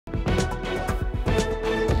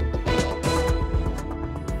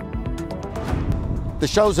The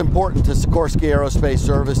show's important to Sikorsky Aerospace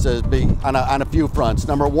Services on a few fronts.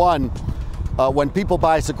 Number one, when people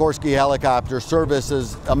buy Sikorsky helicopters,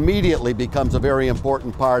 services immediately becomes a very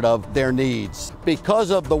important part of their needs. Because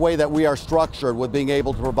of the way that we are structured with being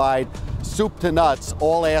able to provide soup to nuts,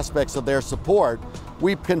 all aspects of their support,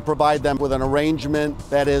 we can provide them with an arrangement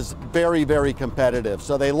that is very, very competitive.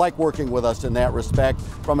 So they like working with us in that respect.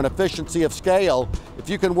 From an efficiency of scale, if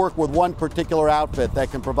you can work with one particular outfit that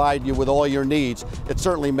can provide you with all your needs, it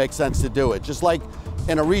certainly makes sense to do it. Just like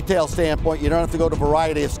in a retail standpoint, you don't have to go to a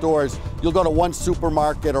variety of stores. You'll go to one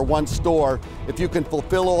supermarket or one store. If you can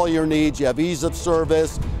fulfill all your needs, you have ease of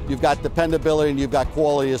service, you've got dependability, and you've got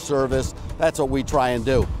quality of service. That's what we try and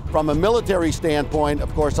do. From a military standpoint,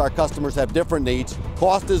 of course, our customers have different needs.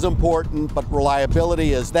 Cost is important, but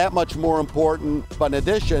reliability is that much more important. But in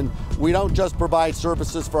addition, we don't just provide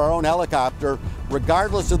services for our own helicopter,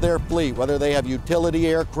 regardless of their fleet, whether they have utility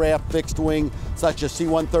aircraft, fixed wing, such as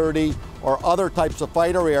C-130, or other types of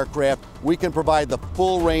fighter aircraft, we can provide the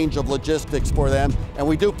full range of logistics for them, and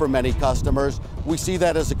we do for many customers. We see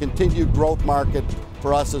that as a continued growth market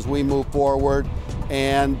for us as we move forward,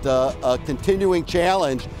 and a continuing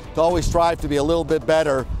challenge to always strive to be a little bit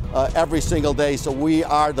better every single day, so we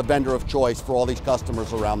are the vendor of choice for all these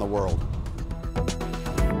customers around the world.